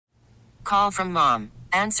Call from mom.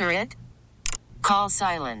 Answer it. Call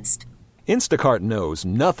silenced. Instacart knows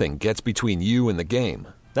nothing gets between you and the game.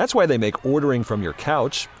 That's why they make ordering from your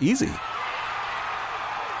couch easy.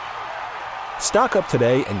 Stock up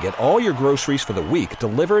today and get all your groceries for the week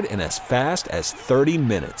delivered in as fast as 30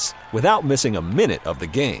 minutes without missing a minute of the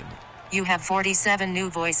game. You have 47 new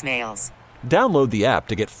voicemails. Download the app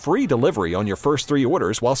to get free delivery on your first 3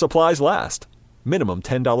 orders while supplies last. Minimum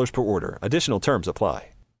 $10 per order. Additional terms apply.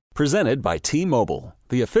 Presented by T-Mobile,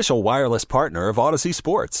 the official wireless partner of Odyssey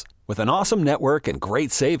Sports. With an awesome network and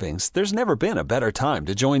great savings, there's never been a better time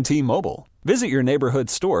to join T-Mobile. Visit your neighborhood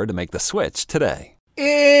store to make the switch today.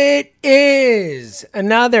 It is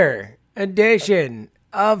another edition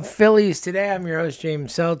of Phillies Today. I'm your host,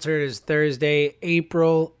 James Seltzer. It is Thursday,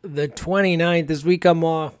 April the 29th. This week I'm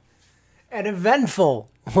off. An eventful,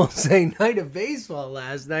 we'll say, night of baseball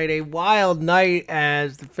last night. A wild night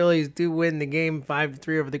as the Phillies do win the game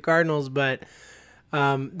 5-3 over the Cardinals. But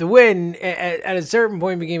the win at a certain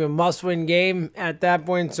point became a must-win game at that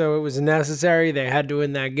point. So it was necessary. They had to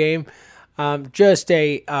win that game. Just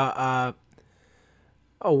a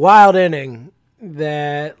wild inning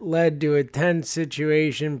that led to a tense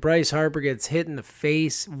situation. Bryce Harper gets hit in the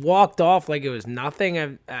face, walked off like it was nothing.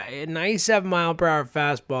 A 97-mile-per-hour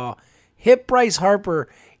fastball hit Bryce Harper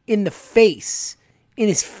in his face, and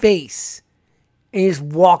he just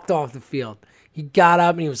walked off the field. He got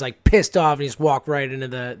up and he was like pissed off, and he just walked right into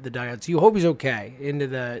the dugout. So you hope he's okay, into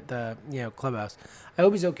the clubhouse. I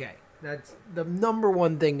hope he's okay. That's the number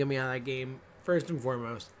one thing coming out of that game, first and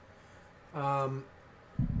foremost. We'll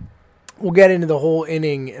get into the whole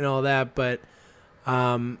inning and all that, but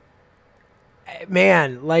man,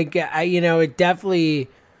 it definitely.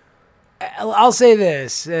 I'll say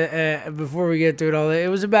this before we get to it all. It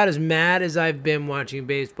was about as mad as I've been watching a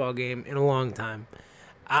baseball game in a long time.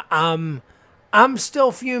 I'm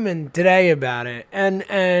still fuming today about it, and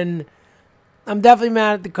I'm definitely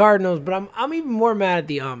mad at the Cardinals, but I'm even more mad at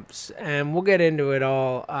the umps, and we'll get into it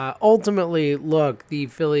all. Ultimately, look, the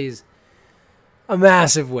Phillies, a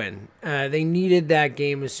massive win. They needed that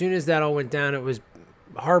game. As soon as that all went down, it was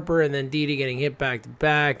Harper and then Didi getting hit back to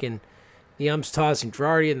back, and the umps tossing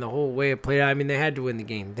Girardi, and the whole way it played out. I mean, they had to win the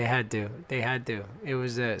game. They had to. It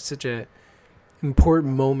was such a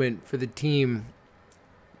important moment for the team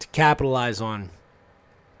to capitalize on.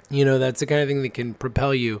 You know, that's the kind of thing that can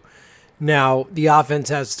propel you. Now, the offense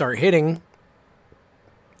has to start hitting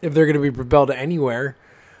if they're going to be propelled anywhere.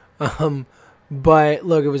 But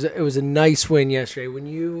look, it was a nice win yesterday. When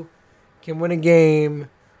you can win a game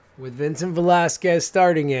with Vincent Velasquez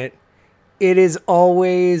starting it, it is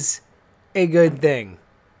always a good thing.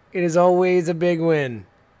 It is always a big win.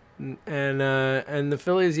 And the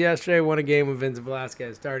Phillies yesterday won a game with Vincent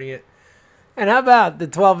Velasquez starting it. And how about the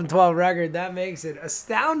 12-12 record? That makes it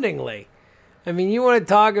astoundingly. I mean, you want to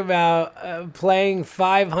talk about playing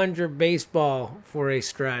 500 baseball for a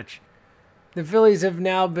stretch. The Phillies have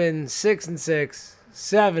now been 6-6,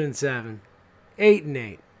 7-7,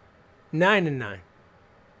 8-8, 9-9,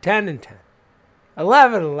 10-10,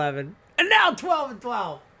 11-11, and now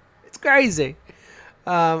 12-12. It's crazy.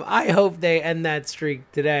 I hope they end that streak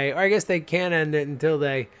today. Or I guess they can't end it until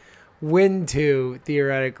they win 2,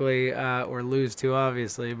 theoretically, or lose 2,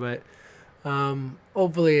 obviously. But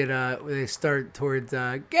hopefully they start towards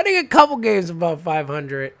getting a couple games above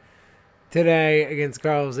 500 today against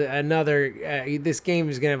Cardinals. This game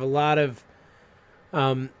is going to have a lot of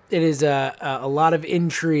it is a lot of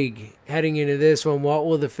intrigue heading into this one. What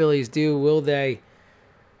will the Phillies do? Will they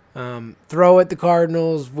throw at the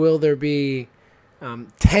Cardinals? Will there be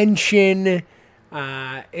tension?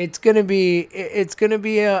 It's gonna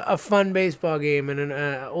be a fun baseball game and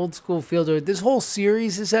an old school feel to it. This whole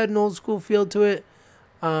series has had an old school feel to it.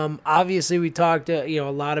 Obviously, we talked a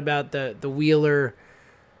lot about the Wheeler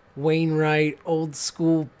Wainwright old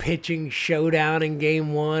school pitching showdown in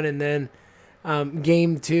Game 1, and then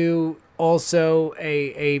Game 2 also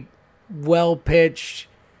a well pitched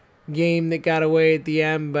game that got away at the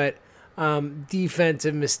end, but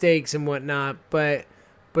defensive mistakes and whatnot. But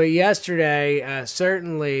yesterday,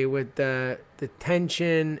 certainly with the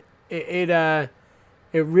tension, it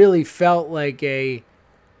really felt like a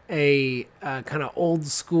kind of old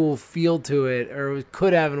school feel to it, or it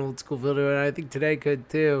could have an old school feel to it. And I think today could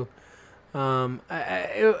too.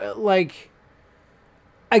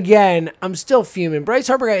 Again, I'm still fuming. Bryce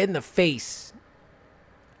Harper got hit in the face,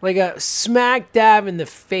 like a smack dab in the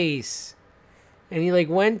face, and he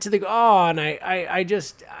went to the and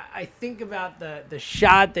I think about the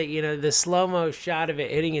shot that the slow-mo shot of it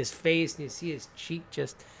hitting his face, and you see his cheek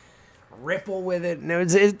just ripple with it. And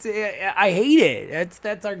I hate it.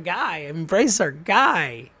 That's our guy. I mean, Bryce is our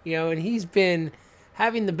guy, and he's been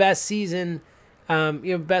having the best season,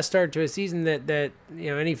 best start to a season that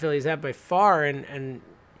any Phillies have by far. And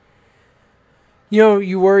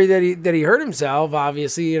you worry that he hurt himself.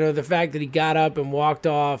 Obviously, the fact that he got up and walked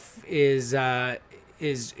off is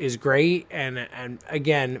great, and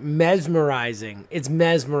again, mesmerizing. It's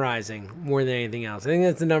mesmerizing more than anything else. I think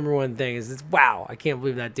that's the number one thing. Is wow, I can't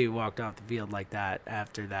believe that dude walked off the field like that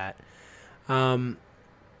after that.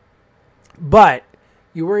 But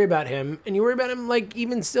you worry about him, and you worry about him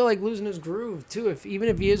even still losing his groove too. Even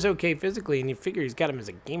if he is okay physically, and you figure he's got him as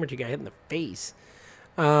a game or two guy hit in the face.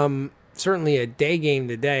 Certainly a day game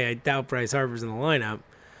today. I doubt Bryce Harper's in the lineup.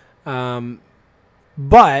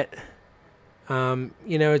 But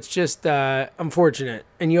it's just unfortunate.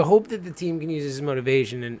 And you hope that the team can use this as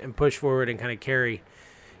motivation and push forward and kind of carry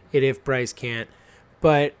it if Bryce can't.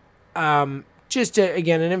 But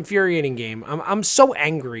again, an infuriating game. I'm so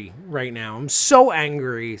angry right now. I'm so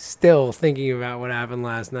angry still thinking about what happened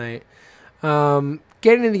last night. Getting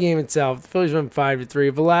into the game itself, the Phillies won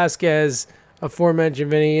 5-3. Velasquez,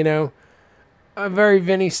 aforementioned Vinny, a very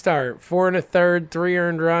Vinny start. 4 1/3, 3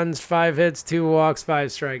 earned runs, 5 hits, 2 walks, 5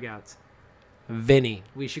 strikeouts. Vinny.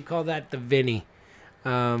 We should call that the Vinny.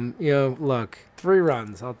 Look, 3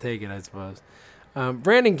 runs. I'll take it, I suppose.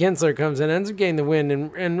 Brandon Kinsler comes in, ends up getting the win,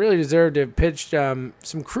 and really deserved to have pitched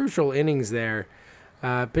some crucial innings there.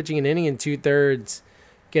 Pitching an inning and 2/3,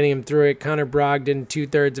 getting him through it. Connor Brogdon,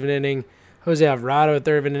 2/3 of an inning. Jose Alvarado, a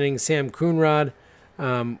third of an inning. Sam Coonrod,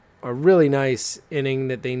 a really nice inning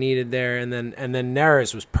that they needed there, and then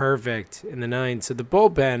Neris was perfect in the 9th. So the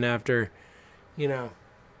bullpen, after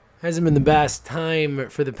hasn't been the best time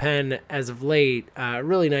for the pen as of late.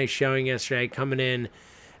 Really nice showing yesterday, coming in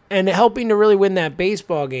and helping to really win that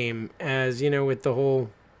baseball game. As with the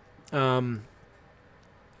whole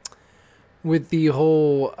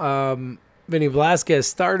Vinny Velasquez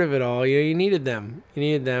start of it all, you needed them,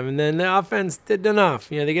 and then the offense did enough.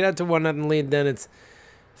 They get out to 1-0 lead, then it's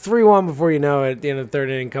 3-1 before you know it. At the end of the 3rd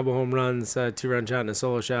inning, couple home runs, 2-run shot and a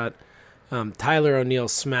solo shot. Tyler O'Neill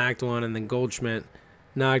smacked one, and then Goldschmidt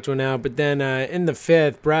knocked one out. But then in the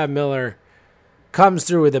 5th, Brad Miller comes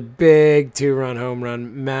through with a big 2-run home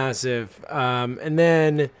run, massive. And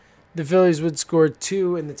then the Phillies would score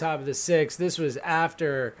 2 in the top of the 6th. This was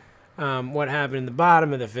after what happened in the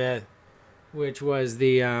bottom of the 5th, which was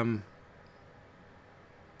the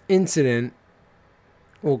incident,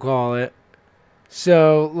 we'll call it.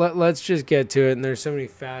 So let's just get to it, and there's so many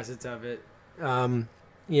facets of it.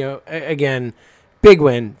 Again, big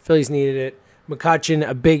win. Phillies needed it. McCutchen,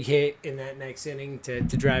 a big hit in that next inning to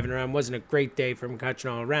drive it around. Wasn't a great day for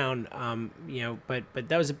McCutchen all around, but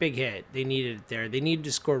that was a big hit. They needed it there. They needed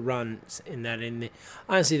to score runs in that.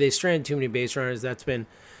 Honestly, they stranded too many base runners. That's been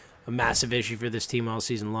a massive issue for this team all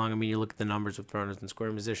season long. I mean, you look at the numbers with runners and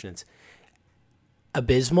scoring positions.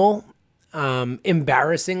 Abysmal,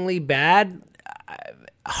 embarrassingly bad,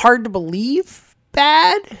 hard to believe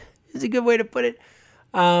bad is a good way to put it.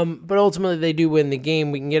 But ultimately, they do win the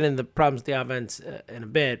game. We can get into the problems with the offense in a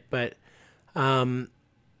bit, but the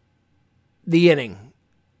inning.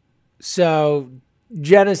 So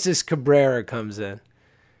Genesis Cabrera comes in.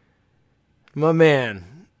 My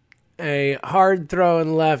man, a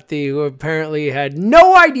hard-throwing lefty who apparently had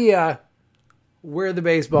no idea where the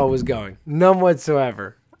baseball was going. None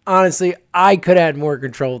whatsoever. Honestly, I could have had more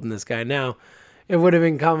control than this guy. Now, it would have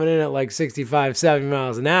been coming in at 65, 70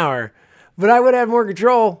 miles an hour. But I would have more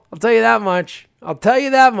control. I'll tell you that much.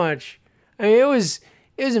 I mean, it was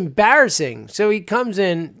embarrassing. So he comes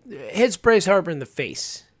in, hits Bryce Harper in the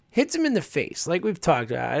face. Hits him in the face, like we've talked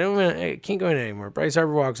about. I can't go in anymore. Bryce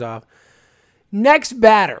Harper walks off. Next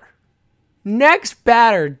batter,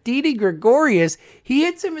 Didi Gregorius, he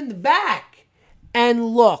hits him in the back. And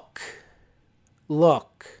look,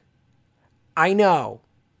 I know.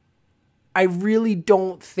 I really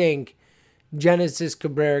don't think Genesis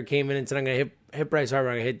Cabrera came in and said, I'm going to hit Bryce Harper,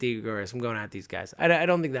 I'm going to hit Didi Gregorius, I'm going at these guys. I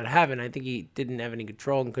don't think that happened. I think he didn't have any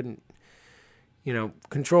control and couldn't,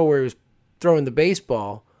 control where he was throwing the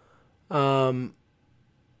baseball. But,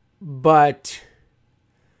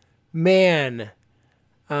 man,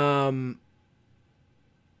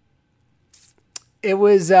 it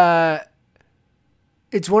was,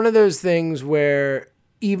 it's one of those things where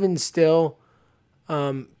even still,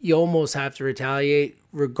 you almost have to retaliate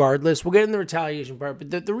regardless. We'll get in the retaliation part,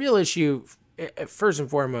 but the real issue, first and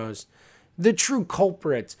foremost, the true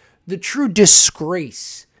culprits, the true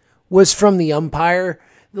disgrace was from the umpire.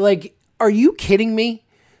 Are you kidding me?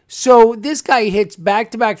 So this guy hits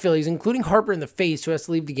back-to-back Phillies, including Harper in the face, who has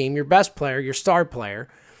to leave the game, your best player, your star player.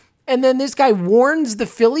 And then this guy warns the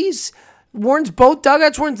Phillies, warns both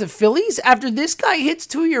dugouts, warns the Phillies after this guy hits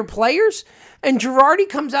two of your players and Girardi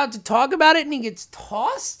comes out to talk about it and he gets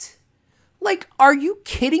tossed? Like, are you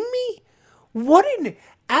kidding me? What an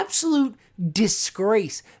absolute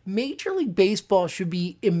disgrace. Major League Baseball should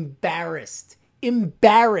be embarrassed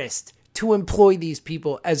to employ these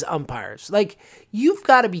people as umpires. Like, you've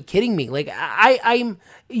got to be kidding me. Like,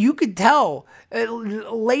 you could tell a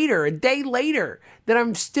day later, that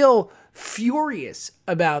I'm still furious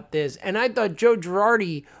about this. And I thought Joe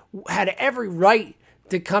Girardi had every right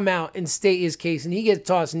to come out and state his case, and he gets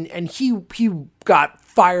tossed, and he got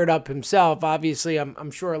fired up himself. Obviously,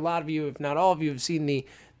 I'm sure a lot of you, if not all of you, have seen the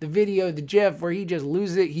video, the GIF, where he just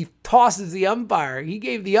loses it. He tosses the umpire. He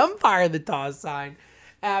gave the umpire the toss sign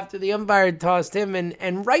after the umpire had tossed him,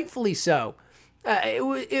 and rightfully so.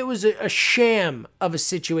 It was a sham of a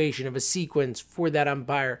situation, of a sequence for that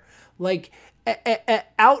umpire. Like,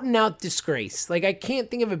 out and out disgrace. Like, I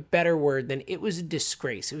can't think of a better word than it was a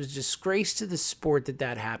disgrace. It was a disgrace to the sport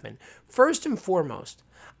that happened. First and foremost,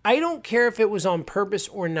 I don't care if it was on purpose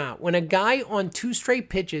or not. When a guy on two straight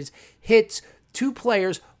pitches hits two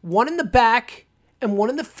players, one in the back and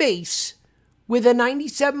one in the face, with a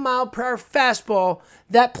 97-mile-per-hour fastball,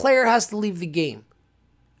 that player has to leave the game.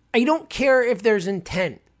 I don't care if there's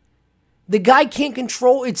intent. The guy can't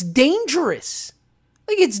control. It's dangerous.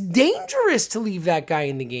 Like, it's dangerous to leave that guy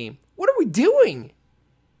in the game. What are we doing?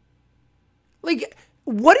 Like,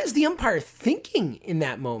 what is the umpire thinking in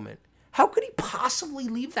that moment? How could he possibly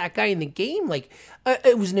leave that guy in the game? Like,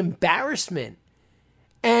 it was an embarrassment.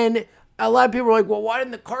 And a lot of people were like, well, why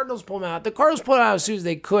didn't the Cardinals pull him out? The Cardinals pulled him out as soon as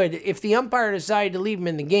they could. If the umpire decided to leave him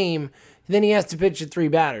in the game, then he has to pitch to three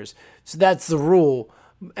batters. So that's the rule.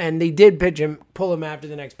 And they did pull him after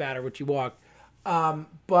the next batter, which he walked.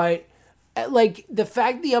 But like, the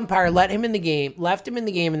fact the umpire left him in the game,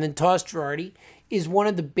 and then tossed Girardi is one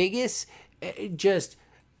of the biggest.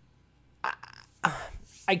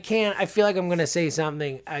 I feel like I'm going to say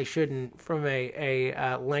something I shouldn't from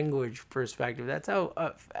a language perspective. That's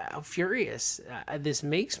how furious this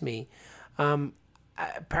makes me.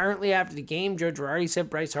 Apparently, after the game, Joe Girardi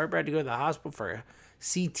said Bryce Harper had to go to the hospital for a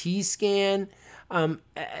CT scan.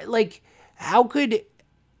 Like, how could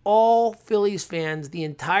all Phillies fans, the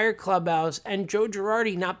entire clubhouse, and Joe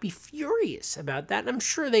Girardi not be furious about that? And I'm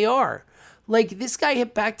sure they are. Like, this guy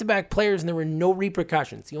hit back-to-back players and there were no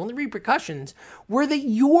repercussions. The only repercussions were that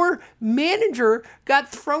your manager got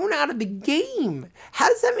thrown out of the game. How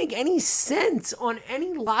does that make any sense on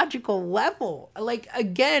any logical level? Like,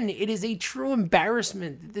 again, it is a true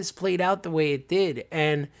embarrassment that this played out the way it did.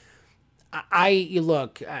 And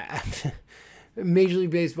Major League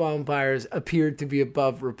Baseball umpires appeared to be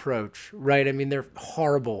above reproach, right? I mean, they're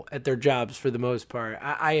horrible at their jobs for the most part.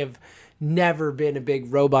 I have never been a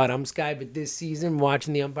big robot umps guy, but this season,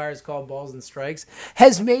 watching the umpires call balls and strikes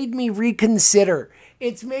has made me reconsider.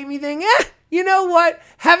 It's made me think, you know what?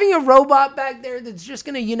 Having a robot back there that's just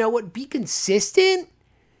going to, be consistent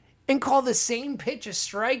and call the same pitch a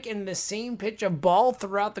strike and the same pitch a ball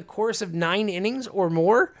throughout the course of 9 innings or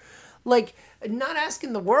more, like, not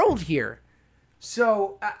asking the world here.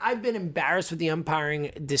 So I've been embarrassed with the umpiring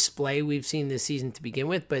display we've seen this season to begin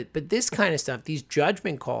with, but this kind of stuff, these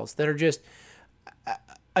judgment calls that are just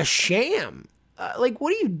a sham. Like,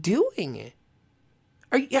 what are you doing?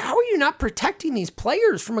 How are you not protecting these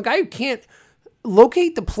players from a guy who can't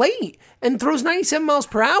locate the plate and throws 97 miles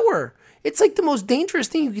per hour? It's like the most dangerous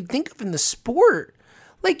thing you could think of in the sport.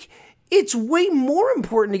 Like, it's way more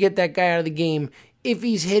important to get that guy out of the game if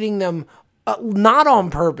he's hitting them not on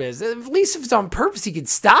purpose. At least if it's on purpose, he could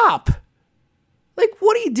stop. Like,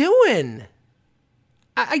 what are you doing?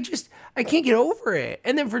 I can't get over it.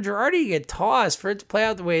 And then for Girardi to get tossed, for it to play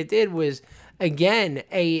out the way it did, was, again,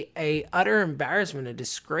 a utter embarrassment, a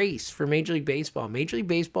disgrace for Major League Baseball. Major League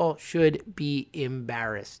Baseball should be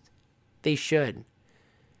embarrassed. They should.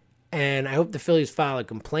 And I hope the Phillies file a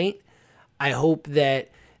complaint. I hope that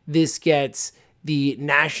this gets the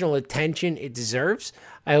national attention it deserves.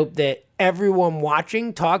 I hope that everyone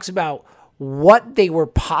watching talks about what they were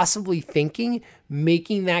possibly thinking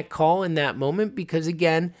making that call in that moment, because,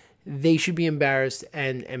 again, they should be embarrassed,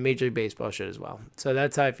 and Major League Baseball should as well. So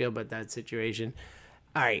that's how I feel about that situation.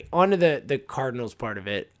 All right, on to the Cardinals part of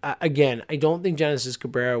it. Again, I don't think Genesis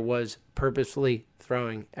Cabrera was purposefully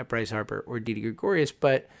throwing at Bryce Harper or Didi Gregorius,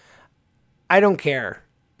 but I don't care.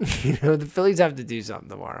 The Phillies have to do something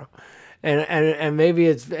tomorrow. and maybe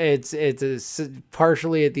it's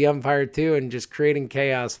partially at the umpire too, and just creating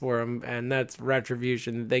chaos for them, and that's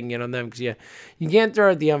retribution that they can get on them, because you can't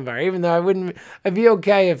throw at the umpire. Even though I'd be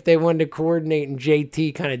okay if they wanted to coordinate and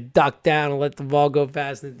JT kind of duck down and let the ball go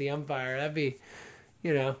fast at the umpire. That'd be,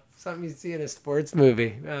 something you see in a sports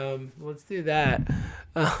movie. Let's do that.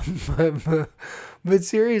 But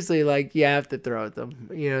seriously, like, you have to throw at them.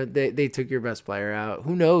 They took your best player out.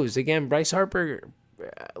 Who knows? Again, Bryce Harper,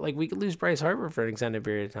 like, we could lose Bryce Harper for an extended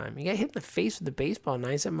period of time. He got hit in the face with the baseball,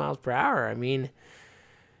 97 miles per hour. I mean,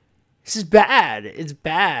 this is bad. It's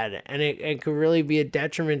bad. And it could really be a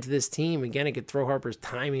detriment to this team. Again, it could throw Harper's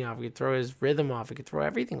timing off. It could throw his rhythm off. It could throw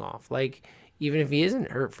everything off. Like, even if he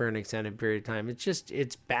isn't hurt for an extended period of time,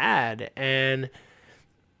 it's bad. And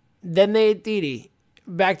then they hit Didi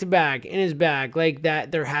back to back in his back like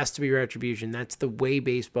that. There has to be retribution. That's the way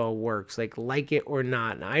baseball works, like it or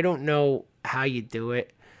not. And I don't know how you do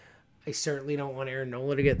it. I certainly don't want Aaron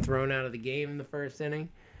Nola to get thrown out of the game in the first inning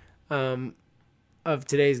of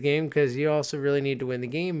today's game, because you also really need to win the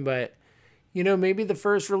game. But maybe the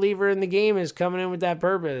first reliever in the game is coming in with that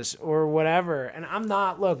purpose or whatever. And I'm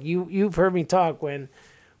not, look, you've heard me talk when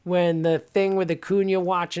the thing with Acuna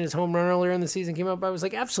watching his home run earlier in the season came up, I was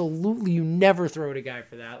like, absolutely, you never throw at a guy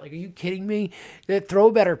for that. Like, are you kidding me? Throw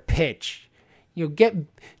a better pitch.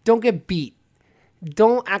 Don't get beat.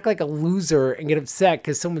 Don't act like a loser and get upset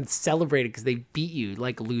because someone celebrated because they beat you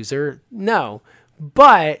like a loser. No.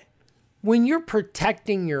 But when you're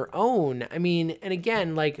protecting your own, I mean, and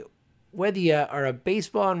again, like, whether you are a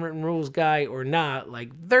baseball unwritten rules guy or not,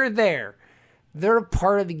 like, they're there. They're a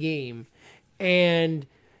part of the game. And,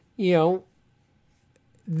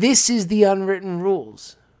 this is the unwritten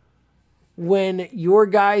rules. When your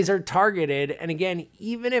guys are targeted, and again,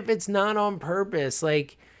 even if it's not on purpose,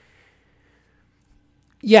 like,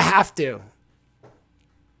 you have to.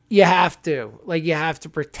 You have to. Like, you have to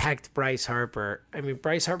protect Bryce Harper. I mean,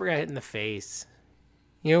 Bryce Harper got hit in the face.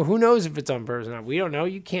 Who knows if it's on purpose or not? We don't know.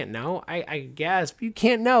 You can't know. I guess. But you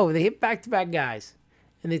can't know. They hit back-to-back guys,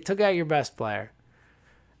 and they took out your best player.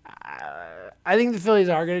 I think the Phillies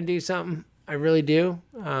are going to do something. I really do.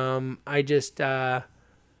 I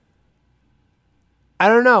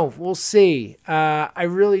don't know. We'll see. I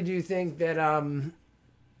really do think that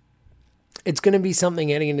it's going to be something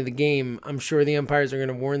heading into the game. I'm sure the umpires are going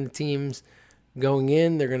to warn the teams going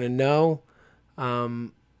in. They're going to know.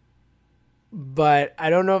 But I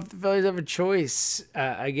don't know if the Phillies have a choice.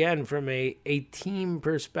 Again, from a team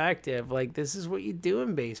perspective, like, this is what you do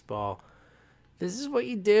in baseball. This is what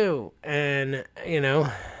you do. And,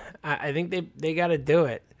 I think they got to do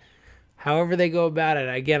it. However they go about it.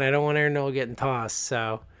 Again, I don't want Aaron Nola getting tossed.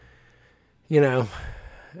 So,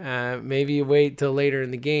 maybe you wait till later in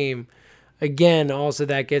the game. Again, also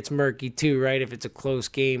that gets murky too, right? If it's a close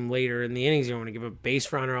game later in the innings, you don't want to give a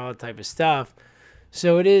base runner, all that type of stuff.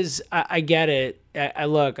 So it is, I get it.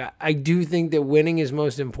 I do think that winning is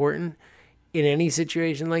most important in any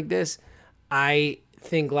situation like this. I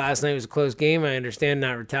think last night was a close game. I understand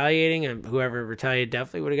not retaliating, and whoever retaliated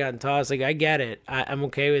definitely would have gotten tossed. Like, I get it. I'm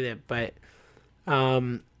okay with it. But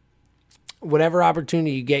whatever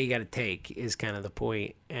opportunity you get, you got to take is kind of the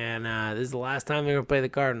point. And this is the last time they're going to play the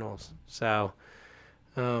Cardinals. So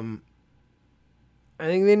I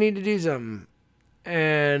think they need to do something.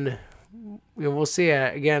 And we'll see.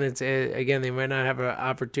 Again, they might not have an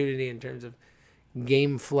opportunity in terms of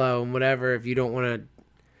game flow and whatever if you don't want to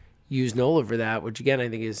use Nola for that, which again I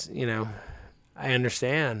think is, I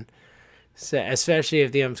understand. So, especially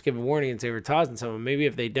if the umps give a warning and say we're tossing someone. Maybe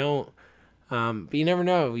if they don't, but you never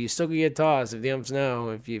know. You still could get tossed if the umps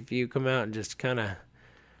know. If you come out and just kind of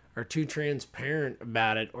are too transparent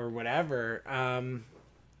about it or whatever.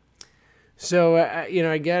 So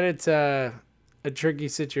I get it's a tricky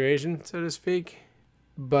situation, so to speak,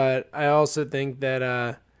 but I also think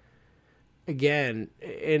that again,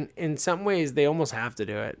 in some ways they almost have to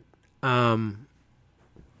do it.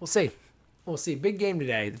 We'll see. Big game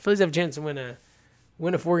today. The Phillies have a chance to win a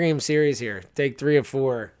 4-game series here. Take 3 of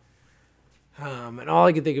 4. And all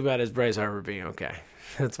I can think about is Bryce Harper being okay.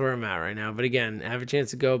 That's where I'm at right now. But again, have a chance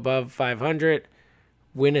to go above 500,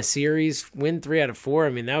 win a series, win 3 out of 4. I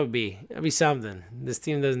mean, that'd be something. This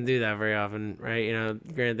team doesn't do that very often, right?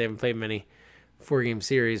 Granted they haven't played many 4-game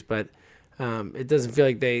series, but it doesn't feel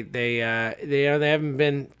like they haven't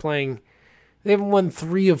been playing. They haven't won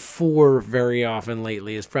 3 of 4 very often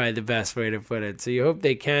lately is probably the best way to put it. So you hope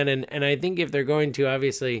they can. And I think if they're going to,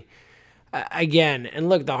 obviously, again, and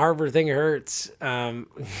look, the Harper thing hurts.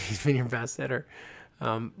 He's been your best hitter.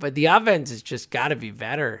 But the offense has just got to be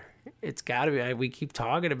better. It's got to be. We keep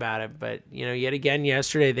talking about it. But, yet again,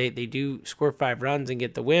 yesterday they do score 5 runs and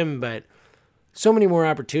get the win. But so many more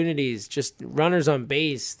opportunities, just runners on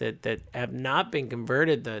base that have not been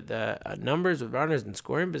converted. The numbers of runners in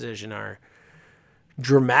scoring position are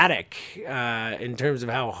dramatic in terms of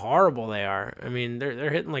how horrible they are. I mean, they're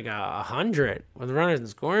hitting like 100 with runners in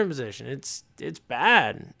scoring position. It's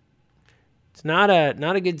bad. It's not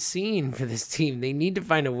a good scene for this team. They need to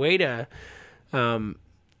find a way to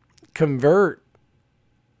convert,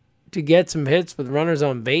 to get some hits with runners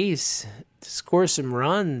on base, to score some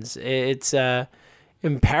runs. It's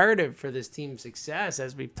imperative for this team's success,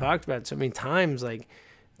 as we've talked about so many times. Like,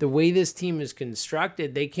 the way this team is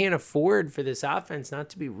constructed, they can't afford for this offense not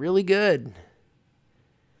to be really good.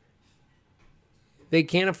 They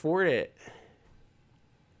can't afford it.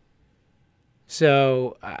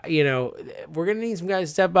 So, we're going to need some guys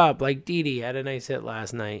to step up. Like Didi had a nice hit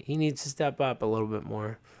last night. He needs to step up a little bit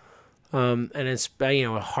more. And it's,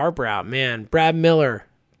 with Harper out, man. Brad Miller,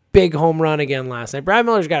 big home run again last night. Brad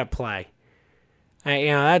Miller's got to play.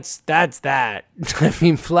 That's that. I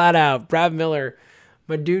mean, flat out, Brad Miller,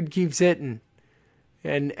 my dude keeps hitting.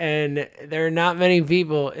 And there are not many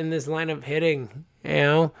people in this lineup hitting,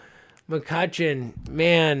 McCutchen,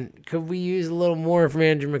 man, could we use a little more from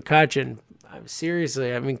Andrew McCutchen?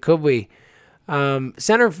 Seriously, I mean, could we?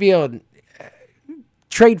 Center field,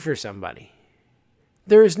 trade for somebody.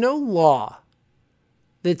 There is no law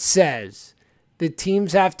that says that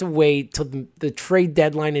teams have to wait till the trade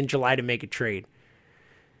deadline in July to make a trade.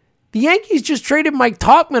 The Yankees just traded Mike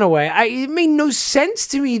Tauchman away. It made no sense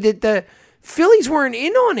to me that the Phillies weren't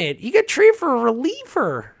in on it. He got traded for a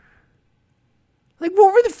reliever. Like,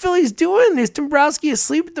 what were the Phillies doing? Is Dombrowski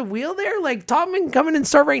asleep at the wheel there? Like, Tauchman can come in and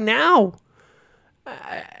start right now.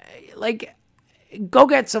 Go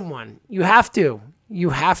get someone. You have to.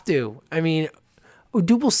 I mean,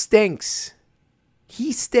 Odubel stinks.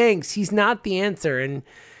 He stinks. He's not the answer. And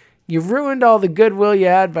you ruined all the goodwill you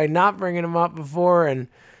had by not bringing him up before, and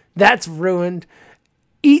that's ruined.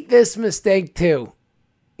 Eat this mistake too.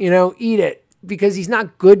 Eat it, because he's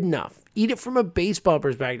not good enough. Eat it from a baseball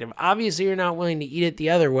perspective. Obviously, you're not willing to eat it the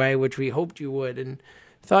other way, which we hoped you would and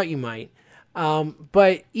thought you might.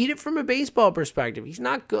 But eat it from a baseball perspective. He's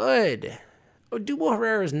not good. Odubel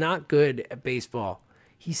Herrera is not good at baseball.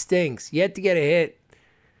 He stinks. Yet to get a hit.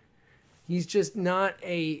 He's just not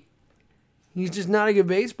a good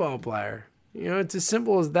baseball player. It's as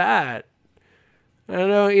simple as that. I don't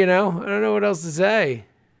know what else to say.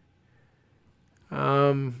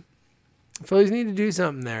 Phillies need to do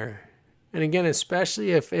something there. And again,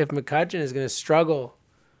 especially if McCutchen is going to struggle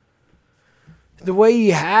the way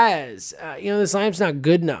he has, this lineup's not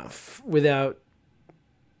good enough without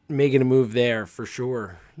making a move there for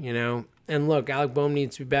sure, And look, Alec Bohm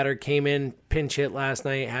needs to be better. Came in, pinch hit last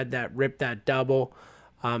night, ripped that double.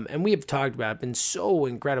 And we have talked about it, been so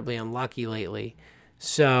incredibly unlucky lately.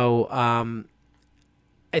 So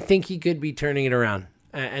I think he could be turning it around,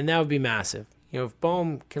 and that would be massive. If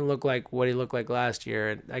Bohm can look like what he looked like last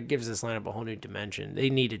year, that gives this lineup a whole new dimension. They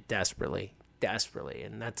need it desperately.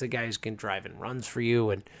 And that's a guy who can drive in runs for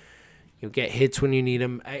you, and you'll get hits when you need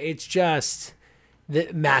them. It's just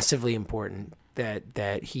massively important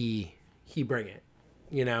that he bring it,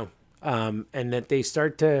 and that they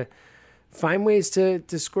start to find ways to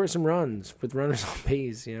score some runs with runners on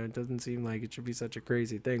base. It doesn't seem like it should be such a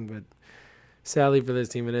crazy thing, but sadly for this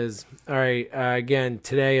team it is. All right, again,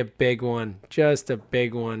 today a big one, just a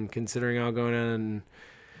big one, considering all going on.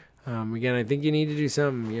 Again, I think you need to do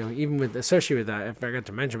something, even especially with that, I forgot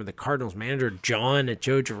to mention, with the Cardinals manager, John, at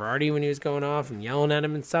Joe Girardi when he was going off and yelling at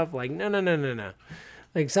him and stuff. Like, no.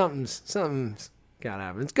 Like, something's got to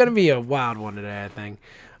happen. It's going to be a wild one today, I think.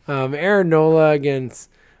 Aaron Nola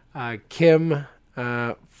against Kim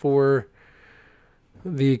for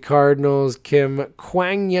the Cardinals.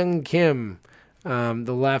 Kwang Young Kim,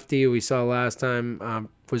 the lefty we saw last time,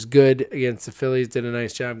 was good against the Phillies, did a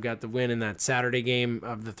nice job, got the win in that Saturday game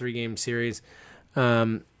of the 3-game series.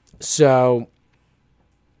 Need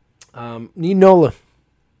Nola.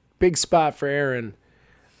 Big spot for Aaron,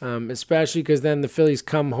 especially because then the Phillies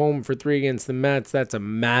come home for 3 against the Mets. That's a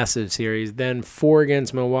massive series. Then 4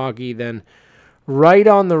 against Milwaukee, then right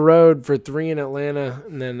on the road for 3 in Atlanta,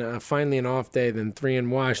 and then finally an off day, then 3 in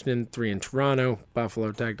Washington, 3 in Toronto,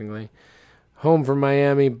 Buffalo technically. Home for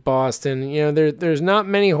Miami, Boston. There's not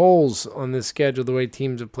many holes on this schedule the way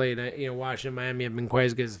teams have played. Washington and Miami have been quite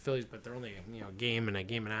as good as the Phillies, but they're only a game and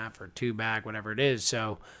a half or 2 back, whatever it is.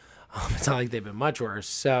 So it's not like they've been much worse.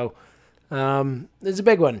 So it's a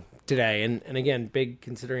big one today, and again, big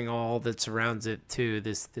considering all that surrounds it too.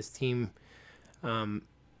 This team,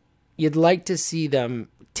 you'd like to see them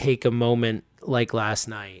take a moment like last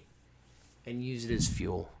night and use it as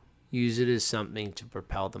fuel, use it as something to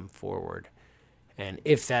propel them forward. And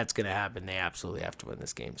if that's going to happen, they absolutely have to win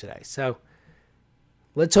this game today. So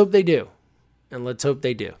let's hope they do. And let's hope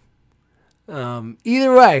they do.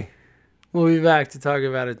 Either way, we'll be back to talk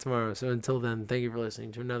about it tomorrow. So until then, thank you for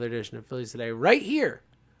listening to another edition of Phillies Today right here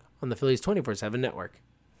on the Phillies 24/7 Network.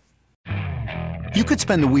 You could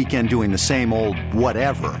spend the weekend doing the same old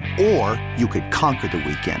whatever, or you could conquer the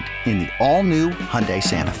weekend in the all-new Hyundai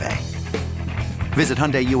Santa Fe. Visit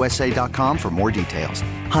HyundaiUSA.com for more details.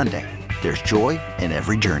 Hyundai, there's joy in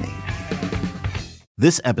every journey.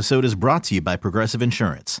 This episode is brought to you by Progressive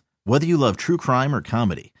Insurance. Whether you love true crime or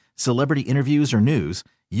comedy, celebrity interviews or news,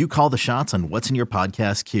 you call the shots on what's in your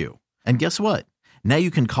podcast queue. And guess what? Now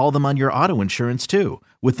you can call them on your auto insurance too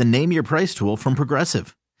with the Name Your Price tool from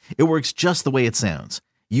Progressive. It works just the way it sounds.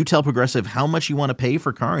 You tell Progressive how much you want to pay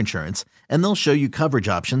for car insurance, and they'll show you coverage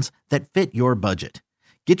options that fit your budget.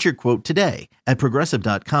 Get your quote today at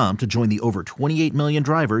Progressive.com to join the over 28 million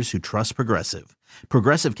drivers who trust Progressive.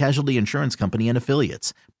 Progressive Casualty Insurance Company and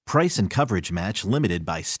Affiliates. Price and coverage match limited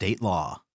by state law.